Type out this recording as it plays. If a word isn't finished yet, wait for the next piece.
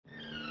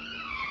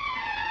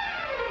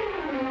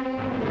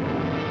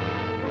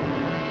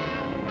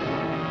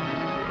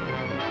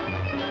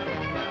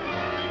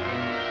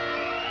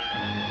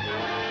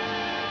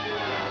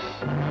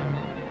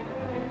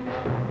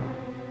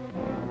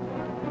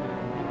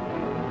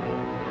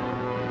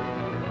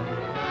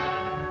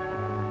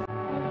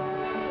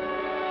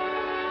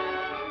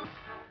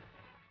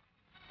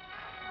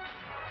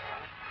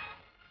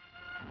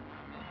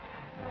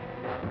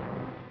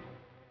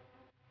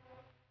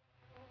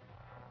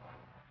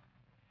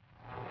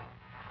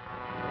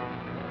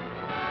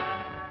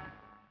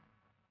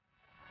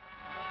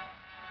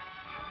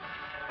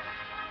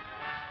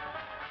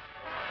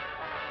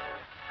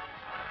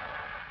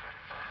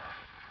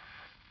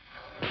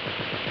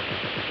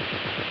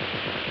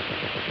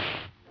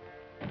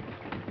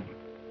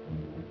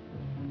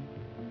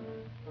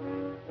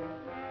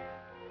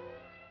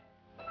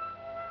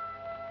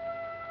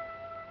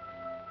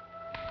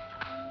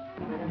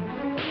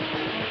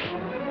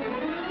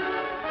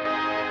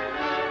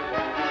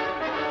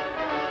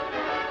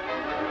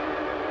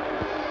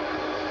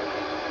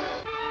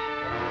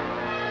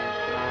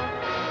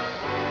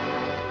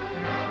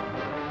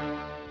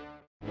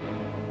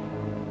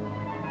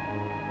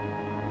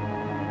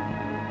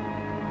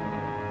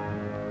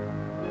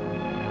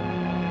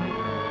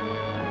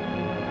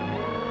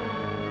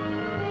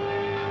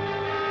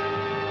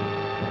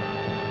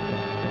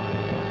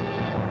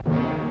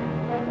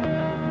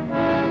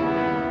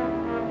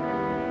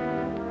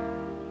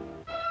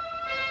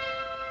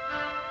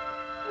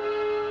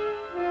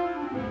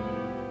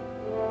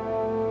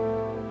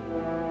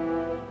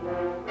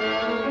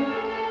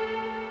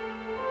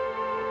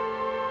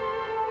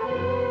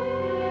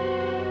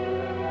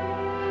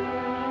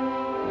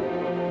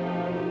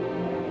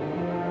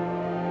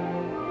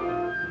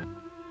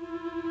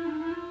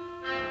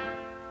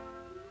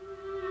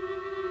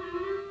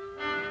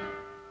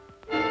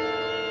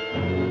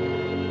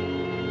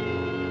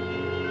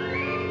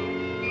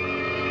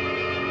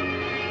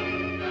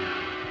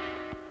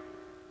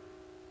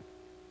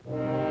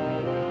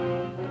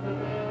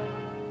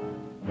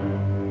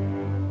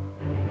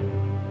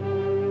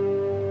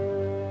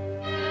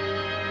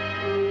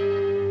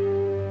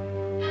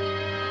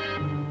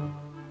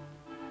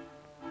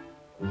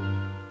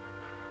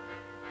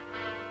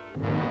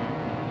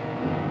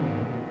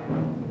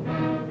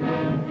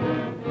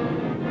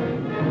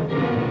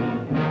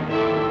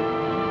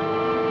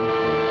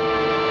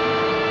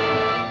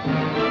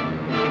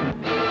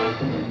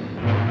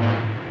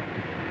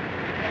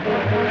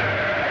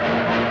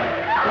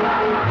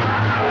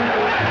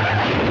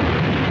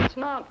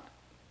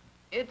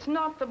It's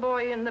not the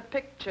boy in the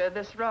picture,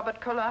 this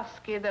Robert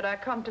Kolaski, that I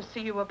come to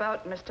see you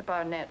about, Mr.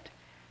 Barnett.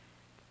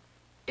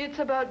 It's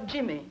about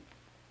Jimmy.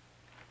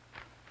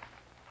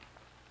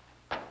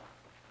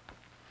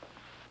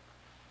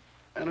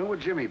 And who would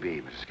Jimmy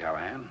be, Mrs.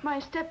 Callahan? My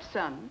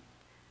stepson.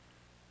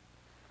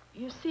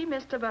 You see,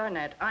 Mr.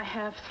 Barnett, I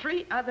have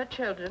 3 other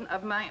children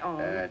of my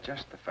own.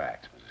 Just the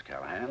facts, Mrs.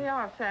 Callahan. They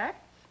are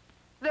facts.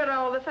 They're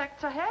all the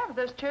facts I have.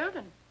 There's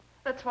children.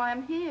 That's why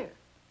I'm here.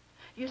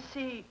 You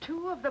see,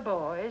 2 of the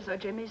boys are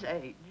Jimmy's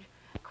age.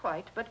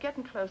 Quite, but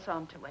getting close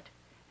onto it.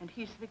 And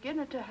he's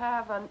beginning to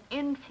have an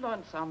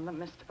influence on them,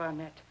 Mr.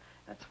 Barnett.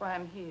 That's why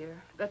I'm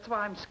here. That's why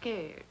I'm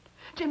scared.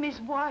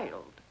 Jimmy's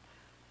wild.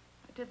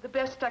 I did the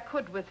best I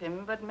could with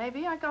him, but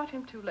maybe I got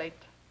him too late.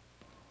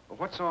 Well,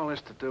 what's all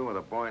this to do with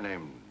a boy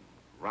named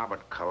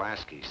Robert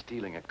Kolaski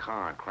stealing a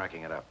car and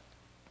cracking it up?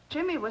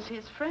 Jimmy was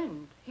his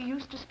friend. He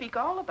used to speak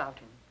all about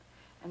him.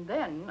 And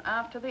then,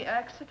 after the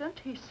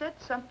accident, he said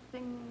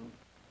something...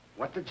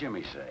 What did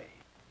Jimmy say?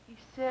 He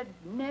said,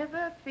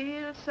 never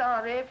feel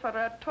sorry for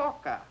a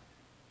talker,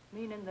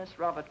 meaning this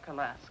Robert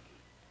Kolaski.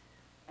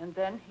 And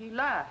then he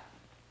laughed.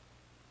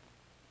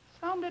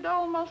 Sounded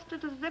almost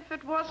as if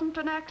it wasn't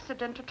an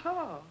accident at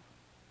all.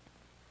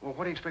 Well,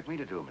 what do you expect me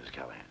to do, Mrs.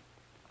 Callahan?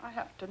 I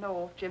have to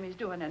know if Jimmy's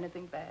doing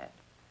anything bad.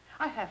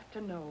 I have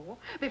to know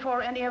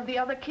before any of the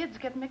other kids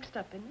get mixed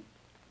up in it.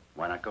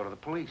 Why not go to the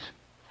police?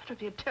 That would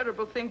be a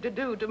terrible thing to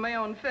do to my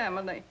own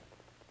family.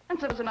 And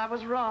supposing I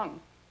was wrong,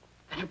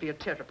 that would be a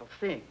terrible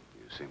thing.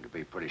 You seem to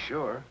be pretty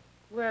sure.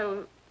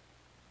 Well,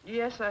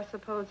 yes, I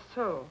suppose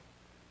so.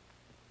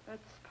 That's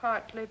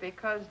partly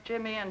because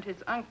Jimmy and his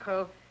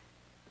uncle,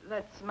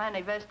 that's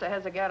Manny Vesta,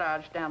 has a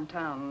garage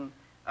downtown,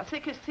 are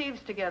thick as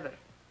thieves together.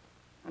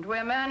 And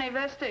where Manny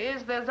Vesta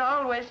is, there's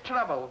always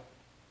trouble.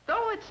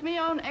 Though it's me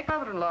own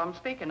ex-brother-in-law I'm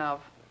speaking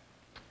of.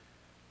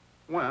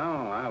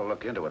 Well, I'll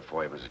look into it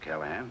for you, Mrs.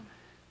 Callahan.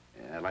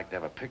 I'd like to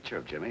have a picture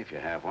of Jimmy, if you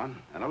have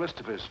one, and a list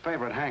of his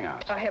favorite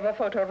hangouts. I have a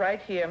photo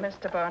right here,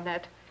 Mr.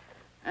 Barnett.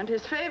 And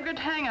his favorite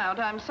hangout,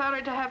 I'm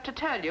sorry to have to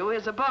tell you,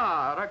 is a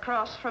bar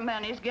across from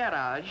Manny's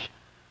garage.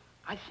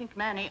 I think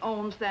Manny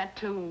owns that,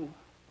 too.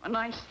 A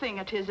nice thing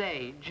at his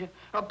age,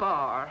 a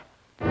bar.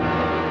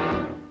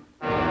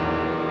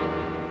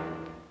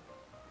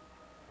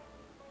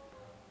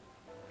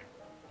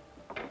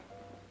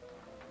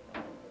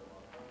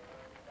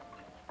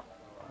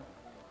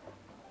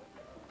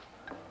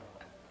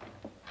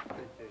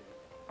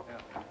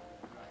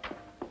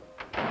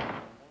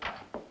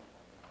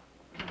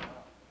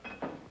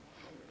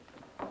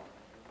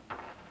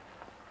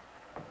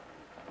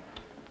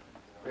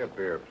 A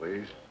beer,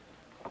 please.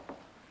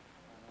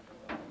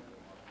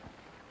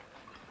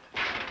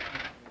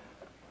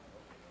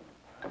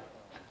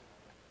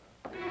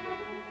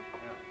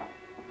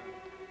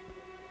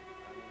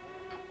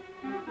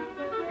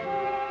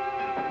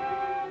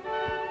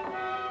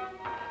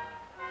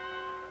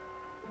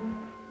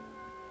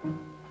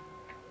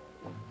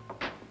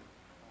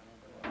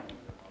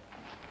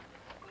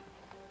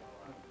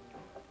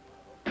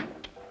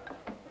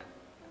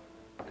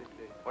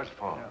 What's the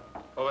phone?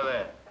 Over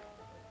there.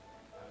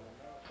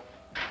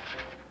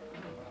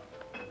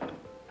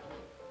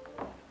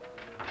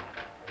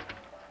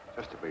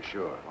 Just to be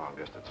sure, long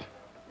distance.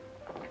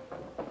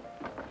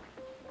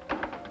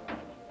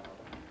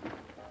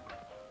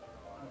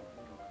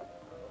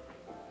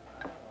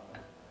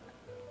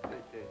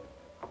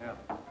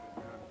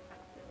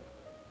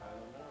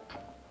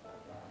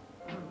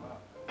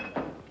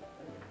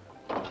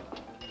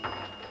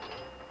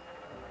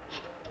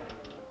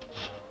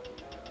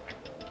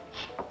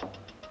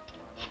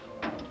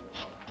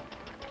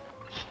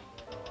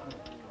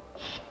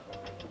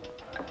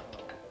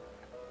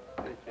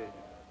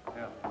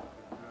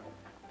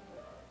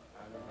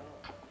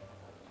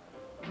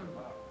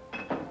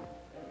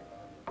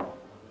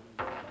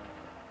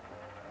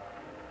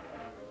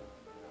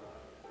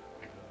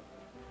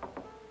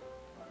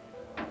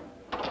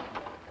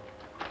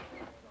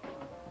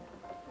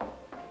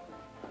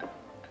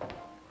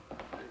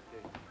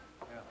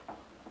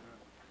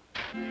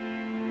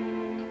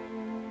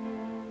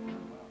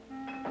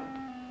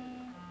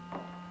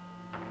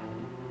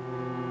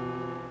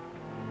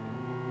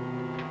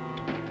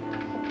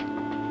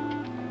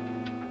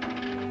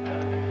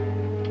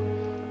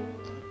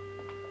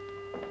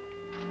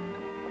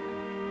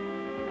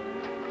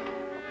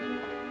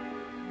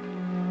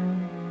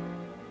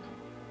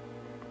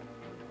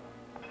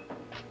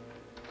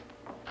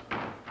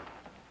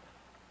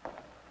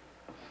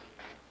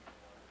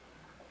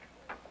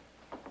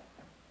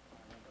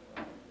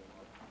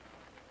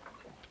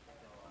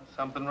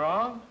 Something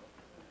wrong?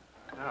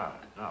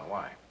 No,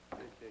 why?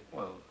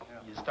 Well,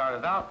 you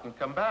started out and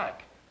come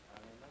back.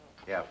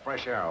 Yeah,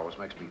 fresh air always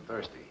makes me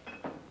thirsty.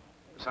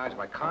 Besides,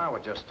 my car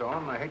was just stolen,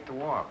 and I hate to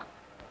walk.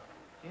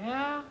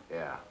 Yeah?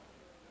 Yeah.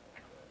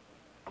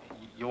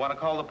 You want to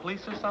call the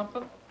police or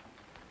something?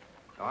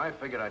 No, I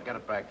figured I'd get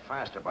it back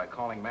faster by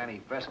calling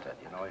Manny Vesta.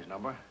 You know his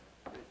number?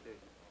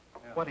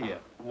 What are you,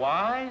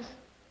 wise?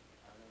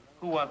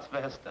 Who wants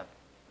Vesta?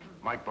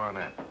 Mike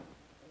Barnett.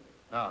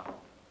 No,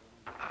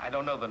 I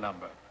don't know the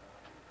number.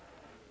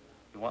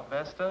 You want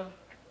Vesta?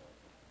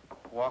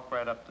 Walk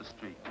right up the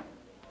street.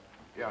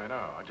 Yeah, I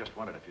know. I just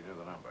wondered if you knew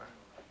the number.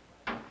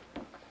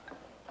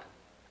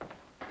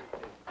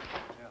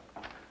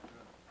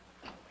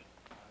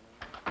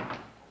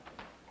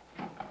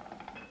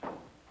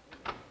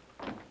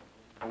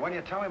 Well, when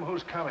you tell him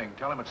who's coming,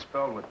 tell him it's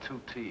spelled with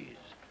 2 T's.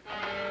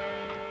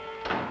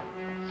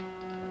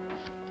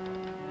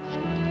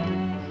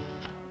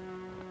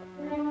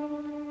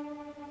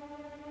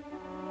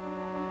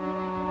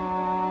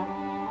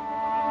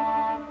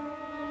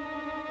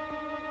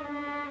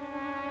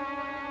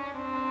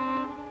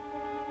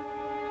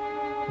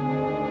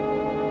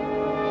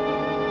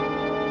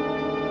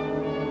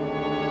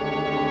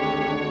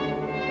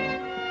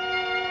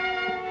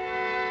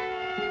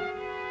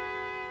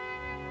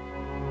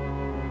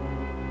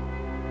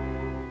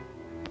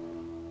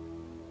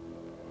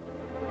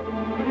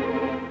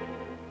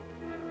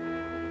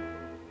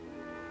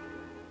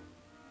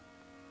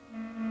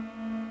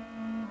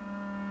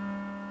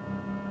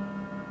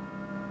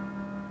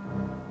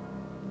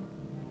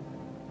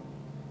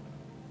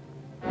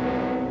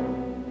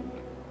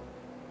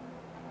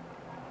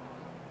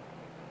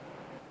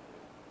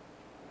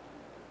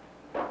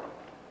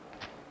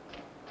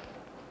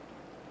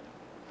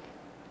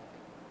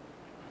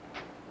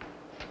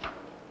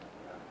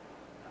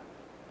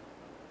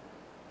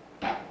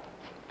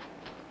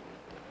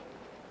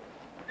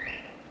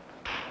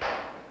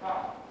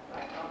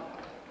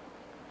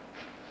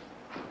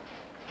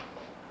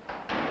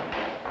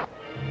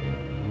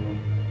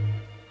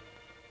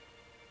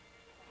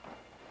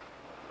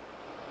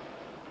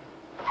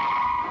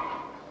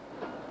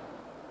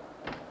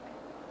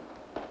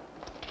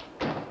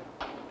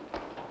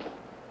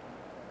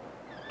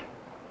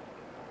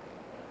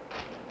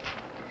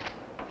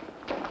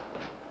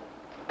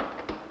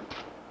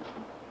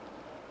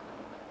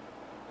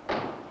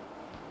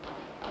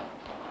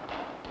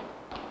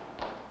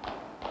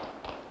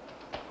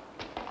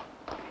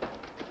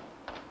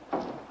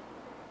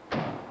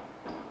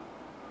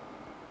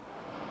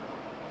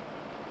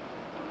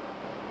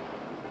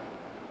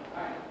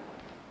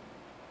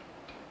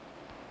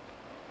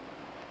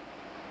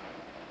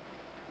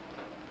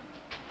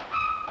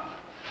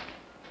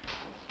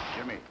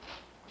 Jimmy,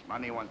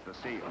 Money wants to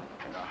see you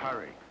in a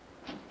hurry.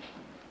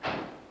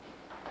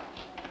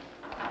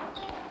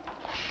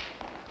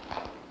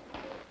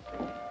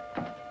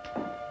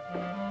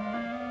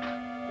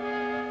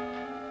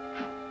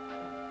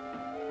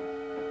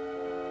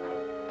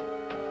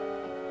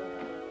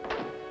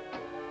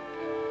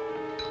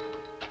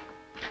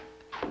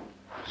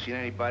 Seen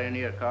anybody in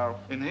here, Carl?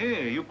 In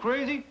here? You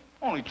crazy?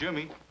 Only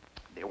Jimmy.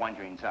 They want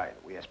you inside.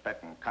 We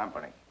expecting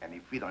company. And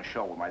if we don't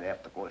show, we might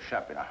have to go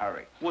shop in a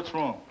hurry. What's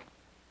wrong?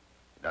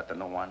 Got the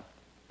new one?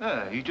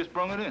 Yeah, he just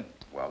brung it in.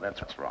 Well,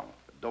 that's what's wrong.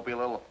 The dopey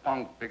little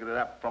punk picked it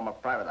up from a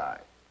private eye.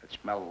 It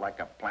smelled like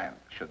a plant.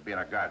 Should be in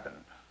a garden.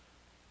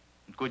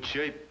 In good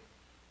shape?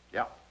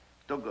 Yeah,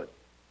 still good.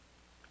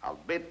 I'll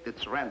bet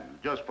it's rent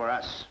just for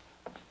us.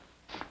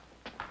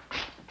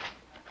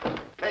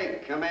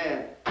 Hey, come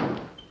in.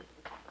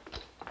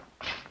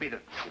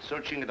 Peter, we're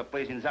searching the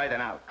place inside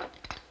and out.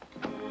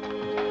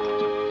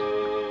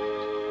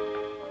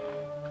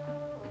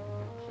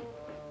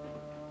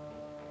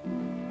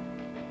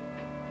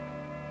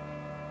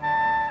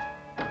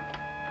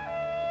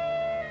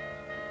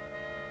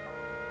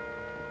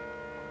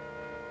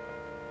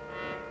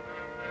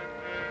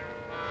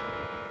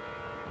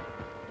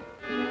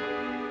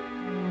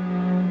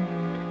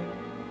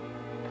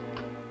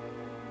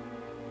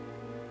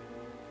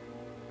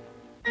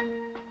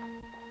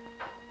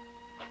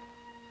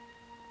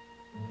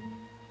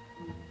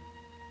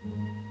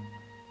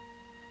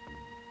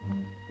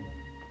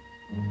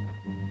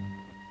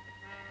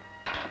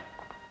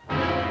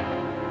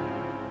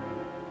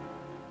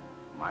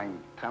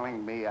 Mind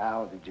telling me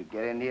how did you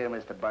get in here,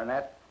 Mr.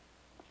 Barnett?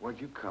 Where'd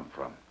you come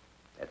from?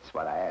 That's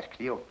what I asked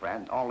you,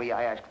 friend. Only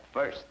I asked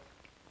first.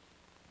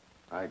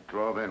 I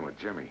drove in with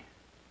Jimmy.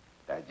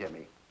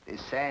 Jimmy, this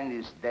sand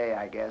is day,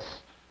 I guess.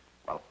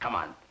 Well, come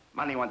on.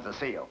 Money wants to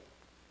see you.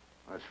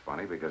 That's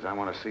funny, because I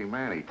want to see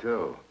Manny,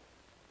 too.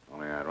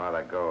 Only I'd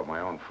rather go of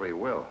my own free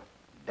will.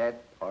 Dead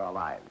or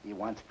alive, he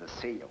wants to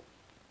see you.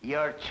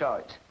 Your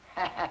choice.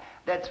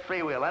 That's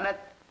free will, isn't it?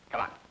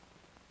 Come on.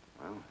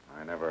 Well,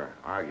 I never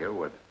argue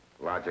with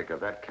logic of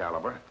that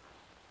caliber.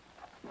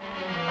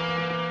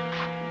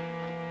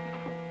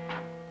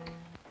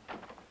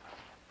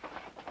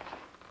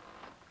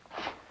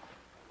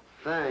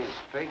 Thanks,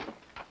 Pete.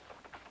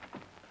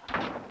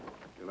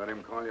 You let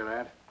him call you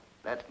that?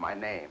 That's my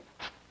name.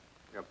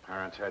 Your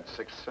parents had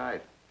sixth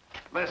sight.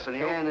 Listen,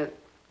 you...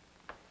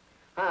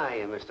 Hi,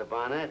 Mr.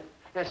 Barnett.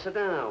 Sit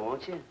down,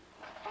 won't you?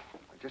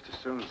 Just as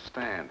soon as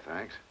stand,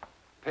 thanks.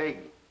 Pig.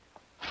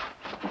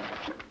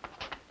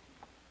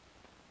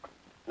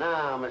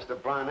 Now,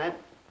 Mr. Barnett,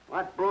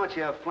 what brought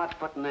you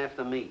flat-footing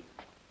after me?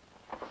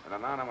 An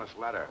anonymous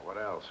letter. What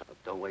else?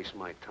 Don't waste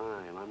my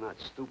time. I'm not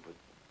stupid.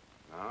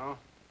 No?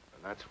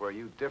 And that's where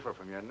you differ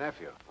from your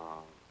nephew.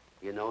 Oh,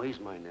 you know he's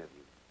my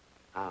nephew.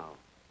 How?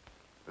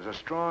 There's a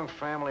strong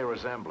family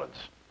resemblance.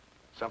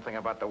 Something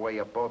about the way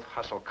you both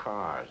hustle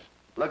cars.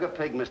 Look at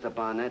Pig, Mr.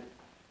 Barnett.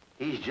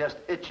 He's just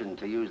itching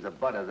to use the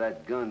butt of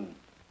that gun.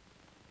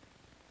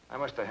 I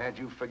must have had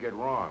you figured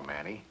wrong,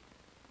 Manny.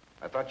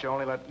 I thought you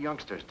only let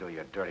youngsters do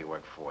your dirty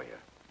work for you.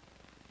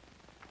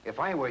 If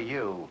I were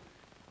you,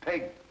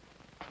 Pig.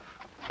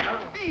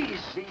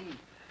 Easy.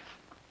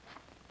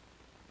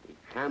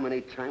 How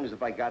many times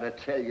have I got to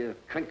tell you?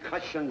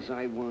 Concussions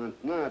I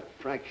want, not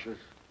fractures.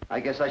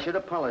 I guess I should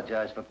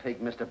apologize for Pig,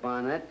 Mr.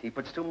 Barnett. He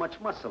puts too much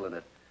muscle in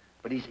it.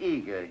 But he's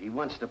eager. He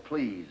wants to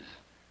please.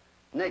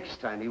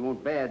 Next time, he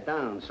won't bear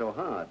down so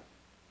hard.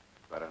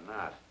 better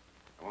not.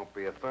 It won't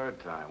be a third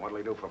time. What'll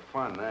he do for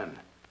fun then?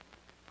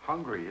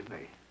 Hungry, isn't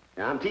he?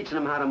 Yeah, I'm teaching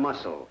him how to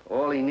muscle.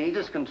 All he needs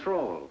is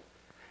control.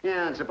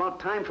 Yeah, it's about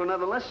time for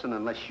another lesson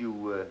unless you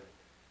want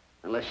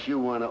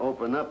to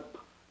open up.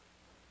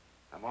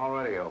 I'm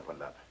already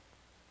opened up.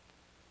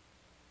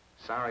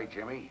 Sorry,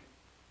 Jimmy.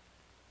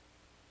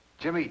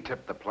 Jimmy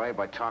tipped the play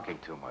by talking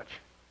too much.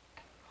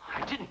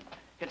 I didn't.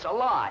 It's a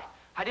lie.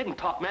 I didn't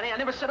talk, Manny. I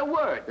never said a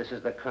word. This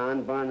is the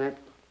con, Barnett?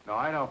 No,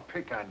 I don't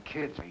pick on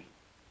kids.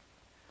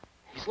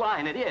 He's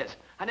lying, it is.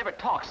 I never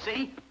talked,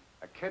 see?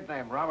 A kid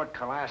named Robert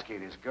Kolaski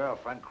and his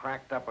girlfriend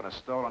cracked up in a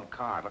stolen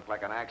car. It looked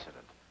like an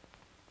accident.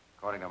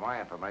 According to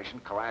my information,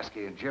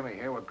 Kolaski and Jimmy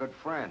here were good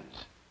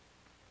friends.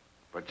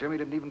 But Jimmy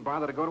didn't even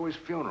bother to go to his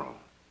funeral.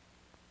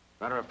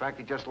 Matter of fact,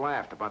 he just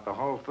laughed about the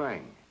whole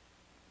thing.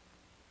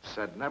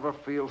 Said never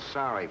feel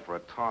sorry for a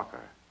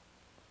talker.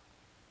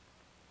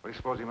 What do you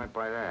suppose he meant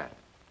by that?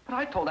 But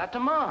I told that to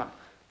Mom.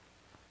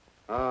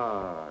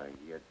 Oh,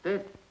 you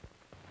did?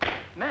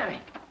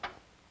 Manny.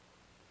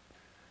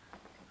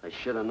 I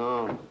should have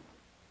known.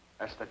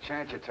 That's the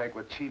chance you take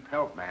with cheap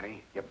help,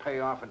 Manny. You pay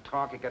off and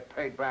talk, you get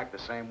paid back the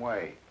same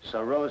way.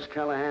 So Rose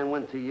Callahan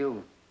went to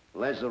you.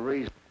 There's the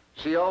reason.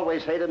 She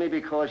always hated me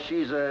because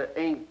she's a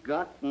ain't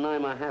got and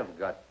I'm a have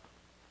got.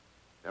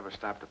 Never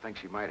stop to think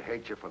she might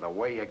hate you for the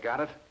way you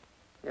got it?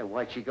 Yeah,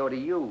 why'd she go to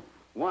you?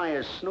 Why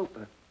a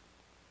snooper?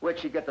 Where'd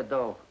she get the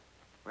dough?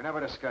 We never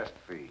discussed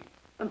fee.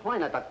 And why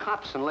not the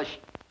cops unless...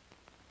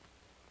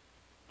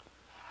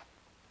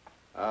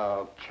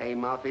 Okay,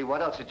 Mouthy,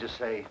 what else did you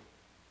say?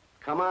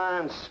 Come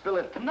on, spill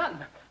it.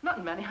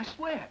 Nothing, Manny, I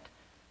swear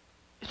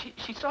it.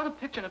 She saw the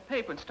picture in the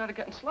paper and started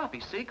getting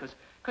sloppy, see? Because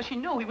she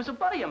knew he was a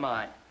buddy of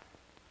mine.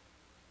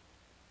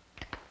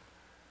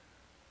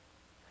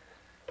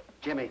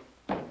 Jimmy,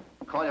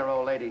 call your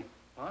old lady.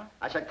 What?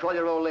 I said call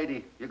your old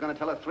lady. You're going to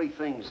tell her 3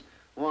 things.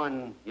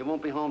 1, you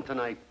won't be home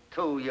tonight.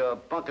 2, you're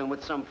bunking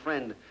with some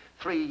friend.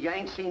 3, you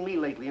ain't seen me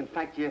lately. In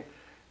fact, you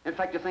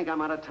think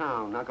I'm out of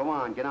town. Now, go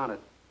on, get on it.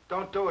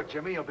 Don't do it,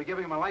 Jimmy. You'll be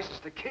giving him a license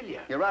to kill you.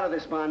 You're out of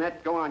this,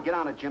 Barnett. Go on, get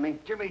on it, Jimmy.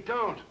 Jimmy,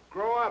 don't.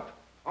 Grow up.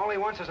 Only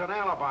once is an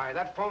alibi.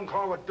 That phone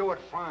call would do it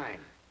fine.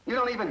 You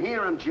don't even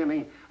hear him,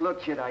 Jimmy.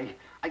 Look, kid, I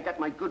got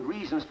my good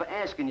reasons for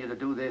asking you to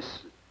do this.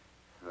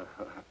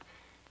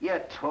 You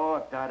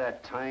talked out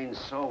of time,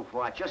 so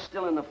what? You're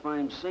still in the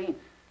frame scene,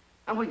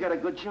 and we got a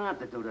good job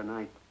to do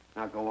tonight.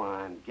 Now go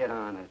on, get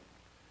on it.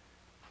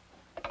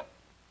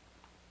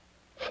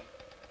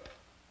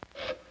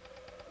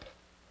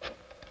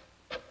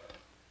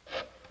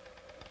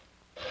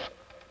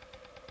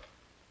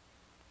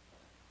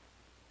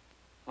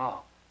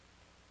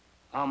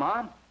 Oh,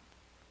 Mom?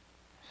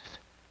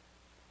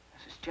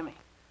 This is Jimmy.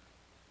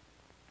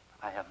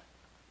 I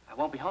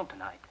won't be home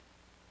tonight.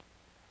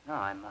 No,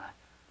 I'm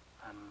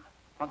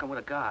bunking with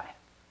a guy.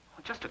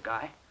 Oh, just a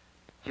guy.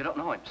 You don't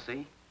know him,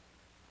 see?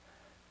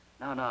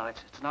 No,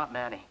 it's not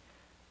Manny.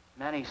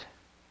 Manny,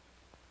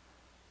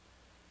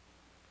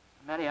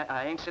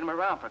 I ain't seen him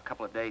around for a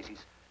couple of days.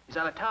 He's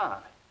out of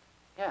town.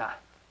 Yeah,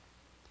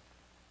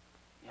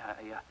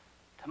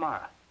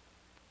 tomorrow.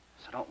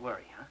 So don't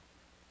worry, huh?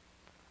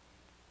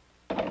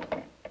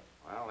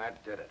 Well,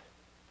 that did it.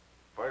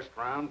 First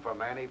round for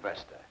Manny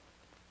Vesta.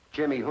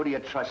 Jimmy, who do you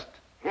trust?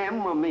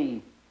 Him or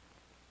me?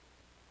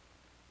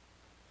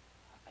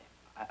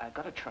 I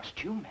gotta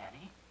trust you,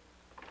 Manny.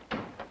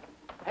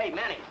 Hey,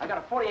 Manny, I got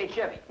a 48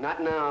 Chevy.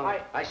 Not now.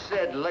 I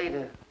said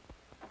later.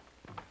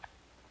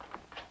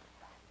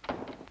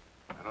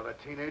 Another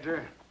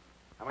teenager?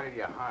 How many do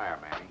you hire,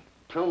 Manny?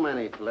 Too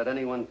many to let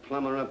anyone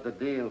plumber up the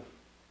deal.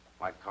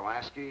 Like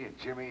Kolaski and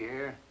Jimmy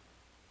here?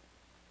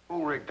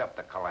 Who rigged up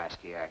the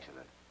Kolaski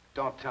accident?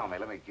 Don't tell me,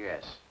 let me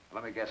guess.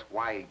 Let me guess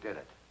why he did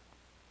it.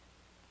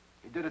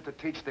 He did it to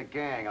teach the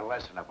gang a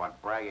lesson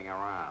about bragging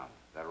around.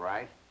 Is that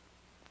right?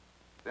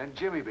 Then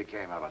Jimmy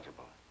became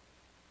eligible.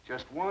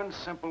 Just one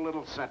simple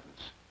little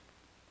sentence.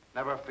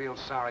 Never feel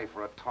sorry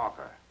for a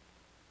talker.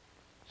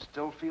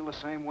 Still feel the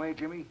same way,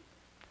 Jimmy?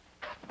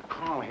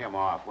 call him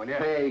off, will you?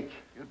 Pig.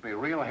 You'd be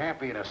real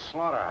happy in a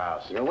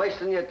slaughterhouse. You're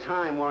wasting your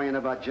time worrying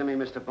about Jimmy,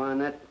 Mr.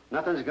 Barnett.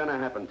 Nothing's gonna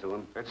happen to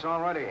him. It's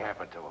already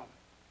happened to him.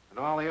 And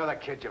all the other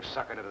kids you've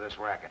suckered into this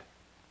racket.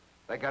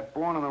 They got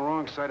born on the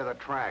wrong side of the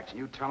tracks, and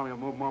you tell them you'll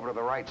move them over to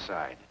the right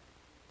side.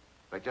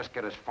 They just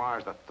get as far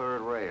as the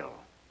third rail.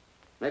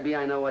 Maybe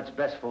I know what's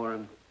best for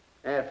him.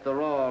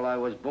 After all, I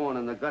was born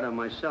in the gutter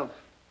myself.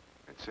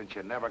 And since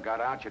you never got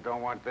out, you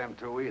don't want them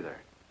to either.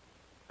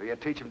 So you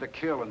teach them to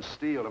kill and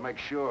steal to make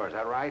sure, is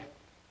that right?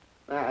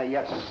 Ah,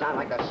 you sound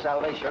like the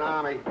Salvation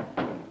Army.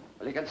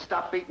 Well, you can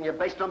stop beating your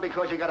bass drum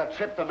because you got a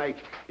trip to make.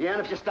 Yeah,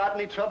 and if you start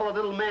any trouble, a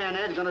little man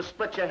Ed's gonna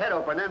split your head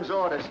open. Them's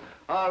orders.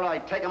 All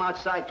right, take him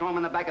outside, throw him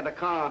in the back of the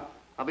car.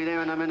 I'll be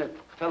there in a minute.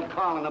 Tell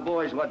Carl and the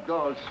boys what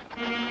goes.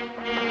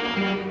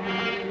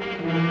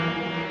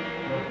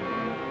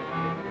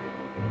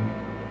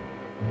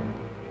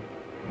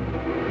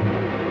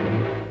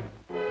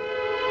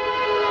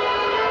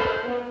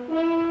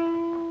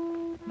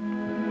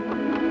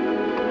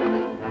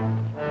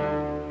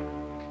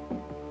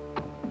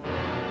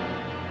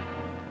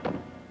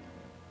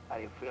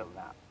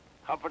 Now.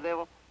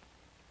 Comfortable?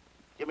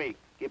 Jimmy,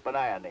 keep an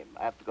eye on him.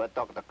 I have to go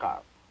talk to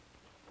Carl.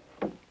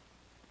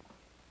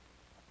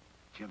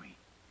 Jimmy,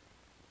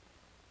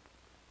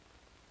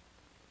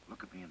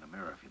 look at me in the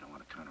mirror if you don't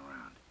want to turn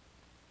around.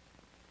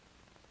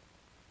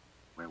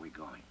 Where are we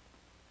going?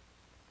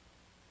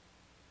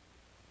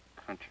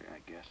 Country, I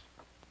guess.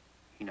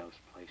 He knows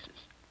places.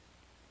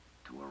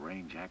 To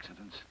arrange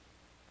accidents?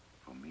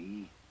 For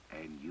me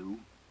and you?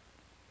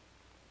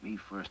 Me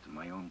first in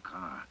my own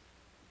car.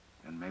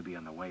 And maybe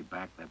on the way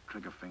back, that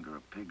trigger finger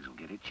of pigs will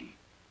get itchy.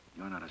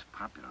 You're not as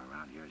popular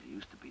around here as you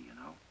used to be, you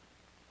know.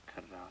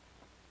 Cut it out.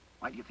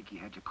 Why do you think he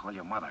had you call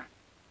your mother?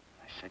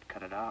 I said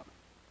cut it out.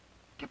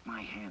 Get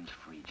my hands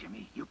free,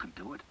 Jimmy. You can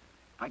do it.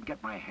 If I can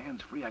get my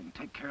hands free, I can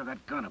take care of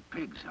that gun of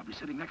pigs. I'll be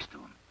sitting next to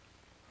him.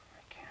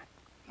 I can't.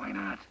 Why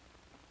not?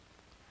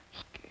 I'm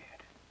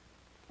scared.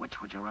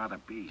 Which would you rather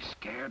be,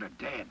 scared or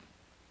dead?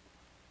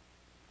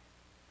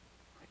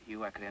 With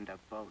you, I could end up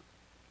both.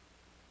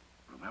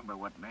 Remember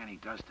what Manny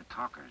does to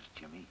talkers,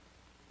 Jimmy.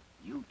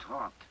 You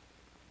talked.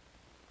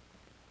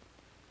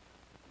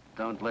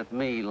 Don't let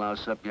me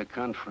louse up your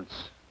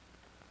conference.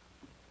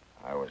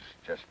 I was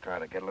just trying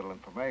to get a little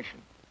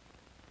information.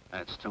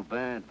 That's too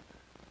bad.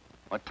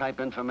 What type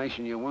of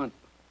information you want?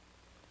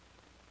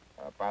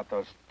 About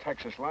those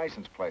Texas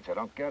license plates. I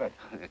don't get it.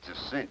 It's a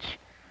cinch.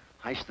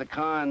 Heist the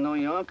car in New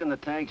York and the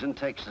tag's in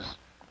Texas.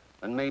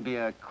 And maybe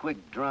a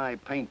quick, dry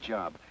paint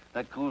job.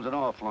 That cools it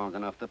off long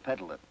enough to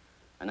peddle it.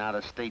 An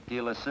out-of-state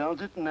dealer sells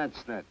it, and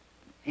that's that.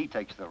 He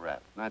takes the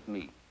rap, not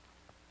me.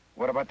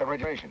 What about the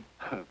registration?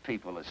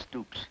 People are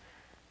stoops.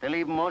 They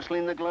leave 'em mostly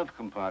in the glove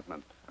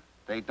compartment.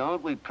 They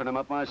don't, we print 'em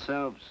up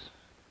ourselves.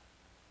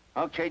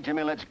 Okay,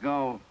 Jimmy, let's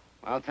go.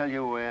 I'll tell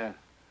you where.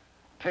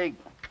 Pig,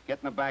 get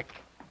in the back.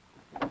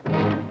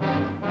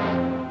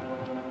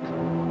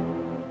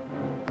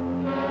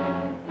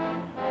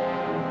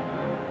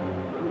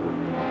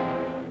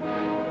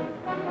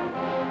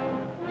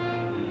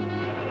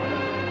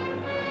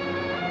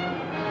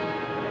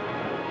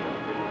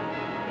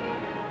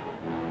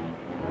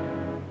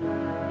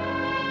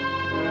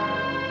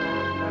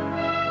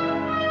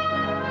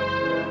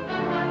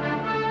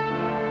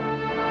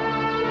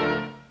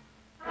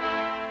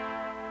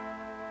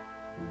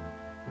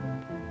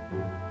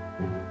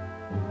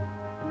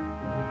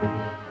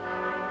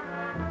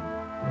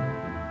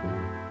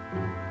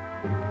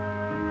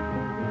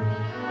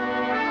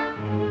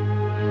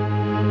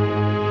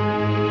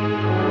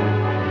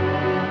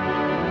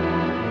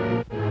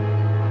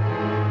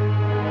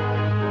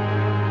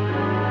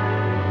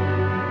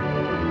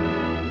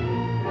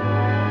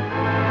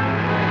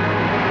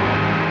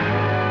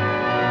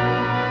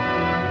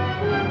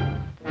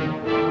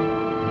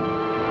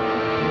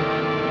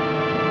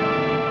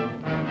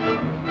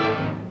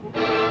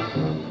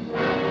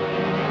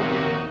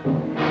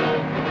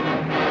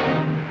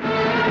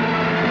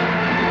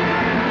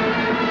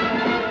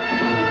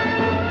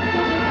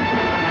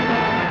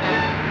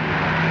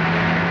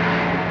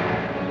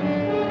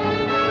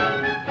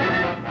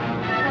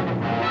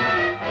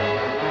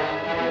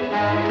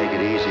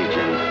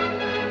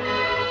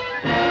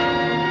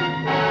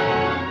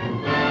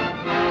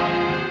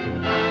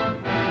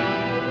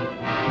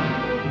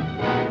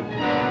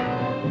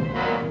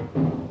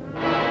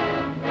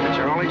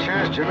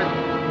 Jimmy.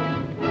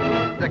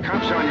 The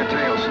cops are on your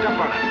tail. Step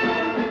on it.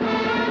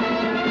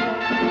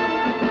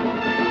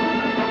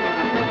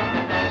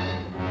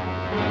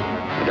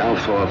 Don't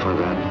fall for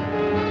that.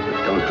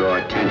 Don't draw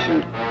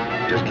attention.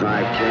 Just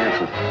drive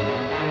careful.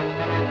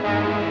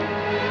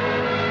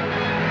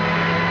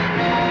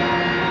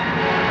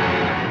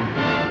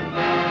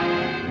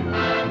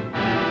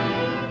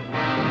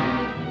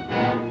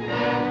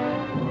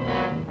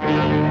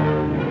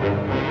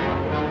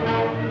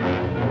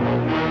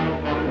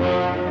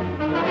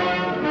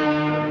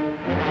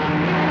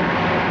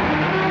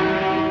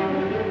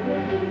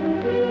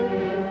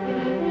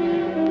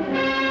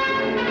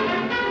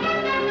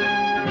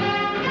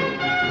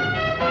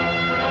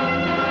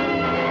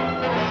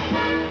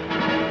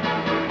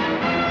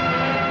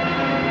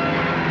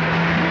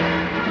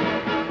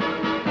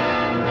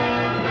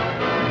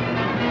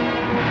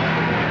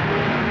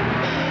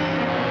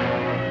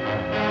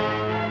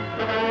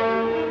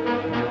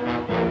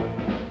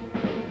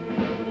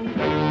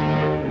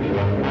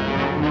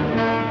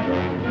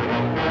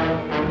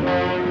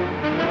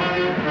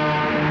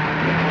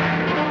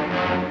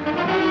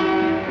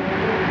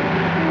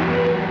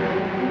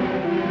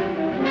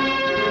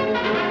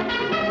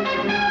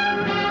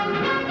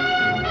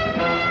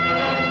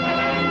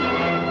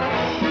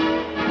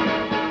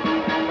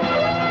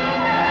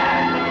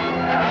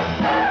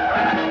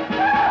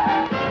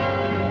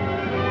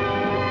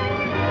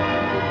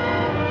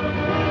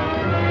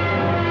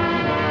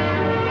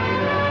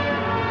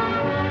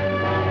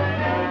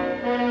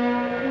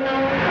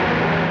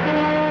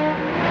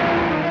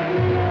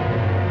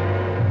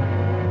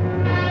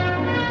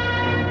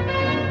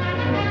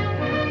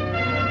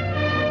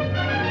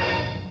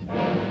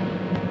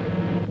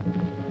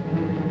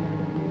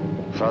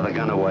 Throw the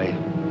gun away.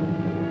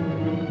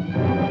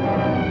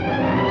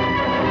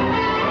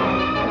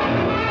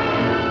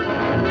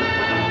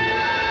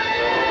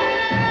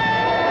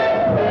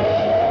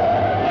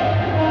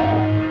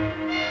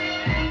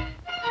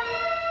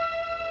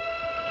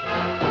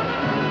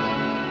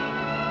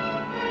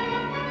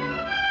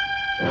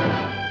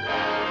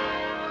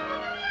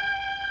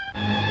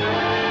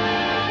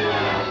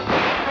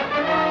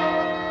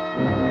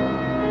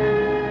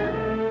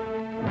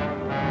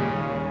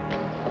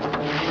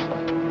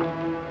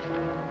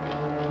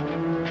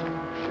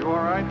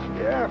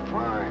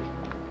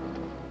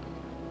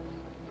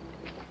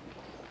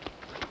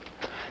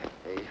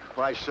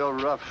 Why so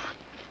rough?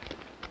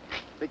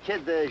 The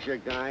kid there's your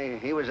guy.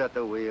 He was at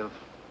the wheel.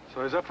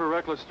 So he's up for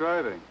reckless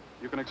driving.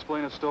 You can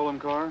explain a stolen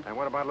car? And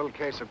what about a little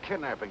case of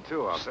kidnapping,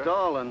 too, officer?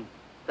 Stolen?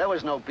 There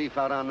was no beef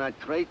out on that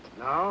crate.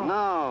 No?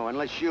 No,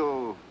 unless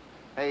you...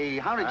 Hey,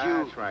 how did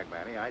you... That's right,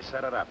 Manny. I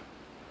set it up.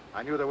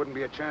 I knew there wouldn't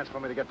be a chance for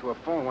me to get to a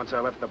phone once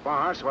I left the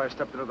bar, so I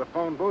stepped into the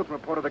phone booth and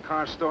reported the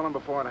car stolen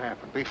before it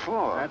happened.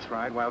 Before? That's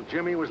right, while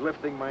Jimmy was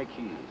lifting my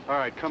keys. All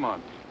right, come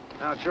on.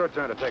 Now it's your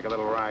turn to take a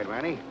little ride,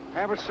 Manny.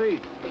 Have a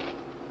seat.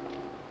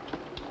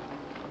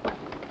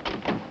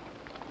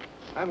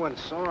 That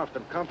one's soft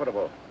and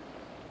comfortable.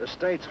 The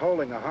state's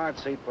holding a hard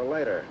seat for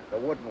later, the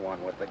wooden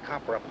one with the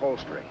copper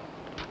upholstery.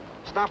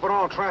 Stop at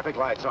all traffic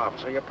lights,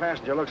 officer. Your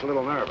passenger looks a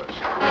little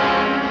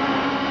nervous.